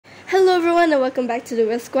Hello everyone and welcome back to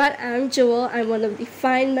the Squad. I'm Jewel. I'm one of the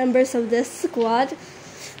fine members of this squad.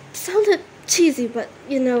 Sounded cheesy, but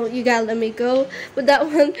you gotta let me go with that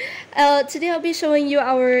one. Today I'll be showing you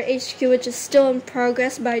our HQ, which is still in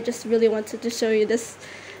progress, but I just really wanted to show you this.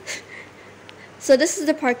 So this is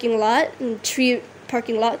the parking lot, and 3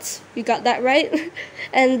 parking lots. You got that right.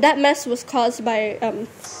 And that mess was caused by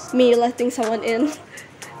me letting someone in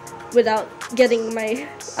without getting my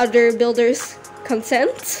other builders'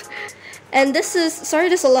 consent. And this is, sorry,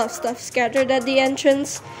 there's a lot of stuff scattered at the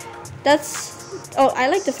entrance. Oh, I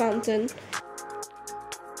like the fountain.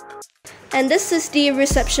 And this is the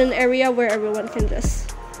reception area where everyone can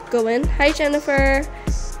just go in. Hi Jennifer.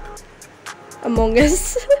 Among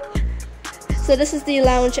Us. So this is the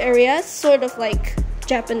lounge area, sort of like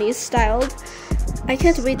Japanese styled. I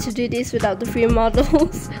can't wait to do these without the free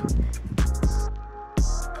models.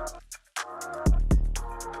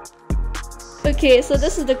 Okay, so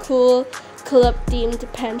this is the cool club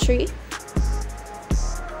themed pantry.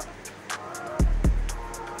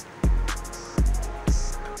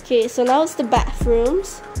 Okay, so now it's the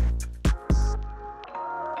bathrooms.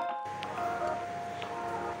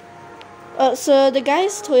 So the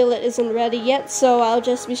guys' toilet isn't ready yet, so I'll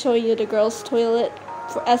just be showing you the girls' toilet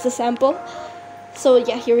as a sample. So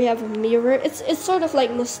yeah, here we have a mirror. It's sort of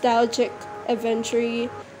like nostalgic, adventure-y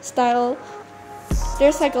style.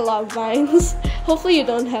 There's like a lot of vines. Hopefully you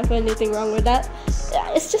don't have anything wrong with that.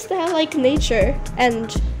 It's just that I like nature and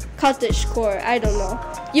cottagecore. I don't know.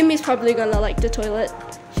 Yumi's probably gonna like the toilet.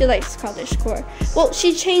 She likes cottagecore. Well,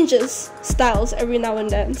 she changes styles every now and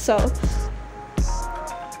then. So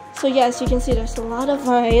yeah, as you can see, there's a lot of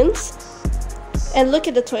vines. And look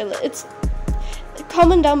at the toilet.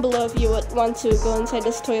 Comment down below if you would want to go inside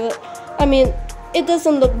this toilet. I mean, it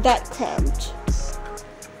doesn't look that cramped.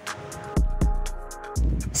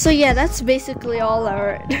 So yeah, that's basically all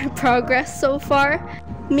our progress so far.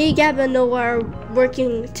 Me, Gab, and Noah are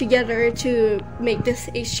working together to make this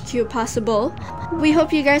HQ possible. We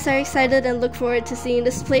hope you guys are excited and look forward to seeing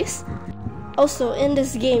this place. Also, in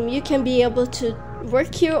this game, you can be able to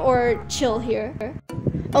work here or chill here.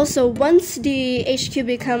 Also, once the HQ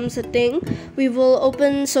becomes a thing, we will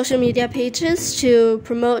open social media pages to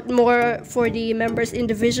promote more for the members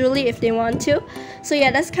individually if they want to. So yeah,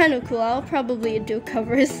 that's kind of cool. I'll probably do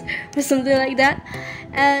covers or something like that.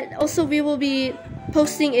 And also, we will be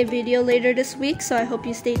posting a video later this week, so I hope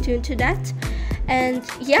you stay tuned to that. And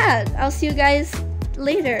yeah, I'll see you guys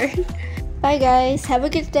later. Bye guys, have a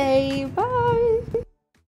good day. Bye.